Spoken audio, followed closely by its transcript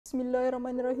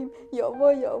Bismillahirrahmanirrahim. Ya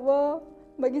Allah, ya Allah.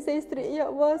 Bagi saya straight,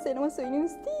 ya Allah. Saya nak masuk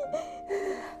universiti.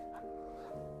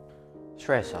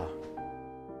 Stress lah.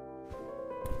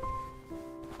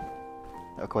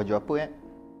 Aku baju apa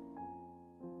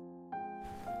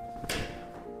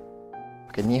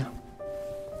Pakai ni lah.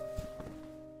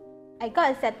 I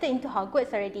got accepted into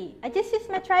Hogwarts already. I just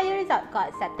used my trial result, got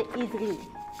accepted easily.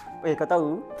 Kau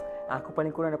tahu? Aku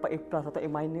paling kurang dapat A+ atau A-.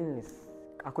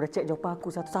 Aku dah check jawapan aku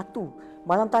satu-satu.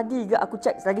 Malam tadi juga aku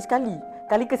check lagi sekali.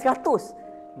 Kali ke 100.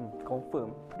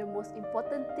 Confirm. The most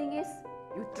important thing is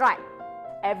you try.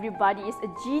 Everybody is a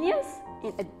genius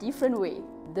in a different way.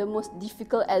 The most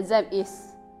difficult exam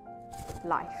is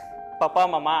life. Papa,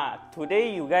 Mama,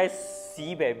 today you guys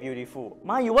see very beautiful.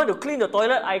 Ma, you want to clean the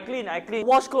toilet? I clean.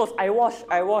 Wash clothes? I wash.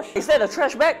 Is that the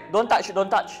trash bag? Don't touch.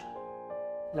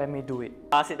 Let me do it.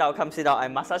 Sit down, come sit down. I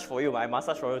massage for you.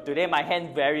 Today my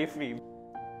hand very free.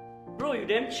 Bro, you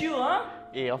damn chill, huh?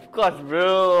 Of course,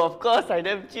 bro. Of course, I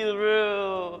damn chill,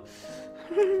 bro.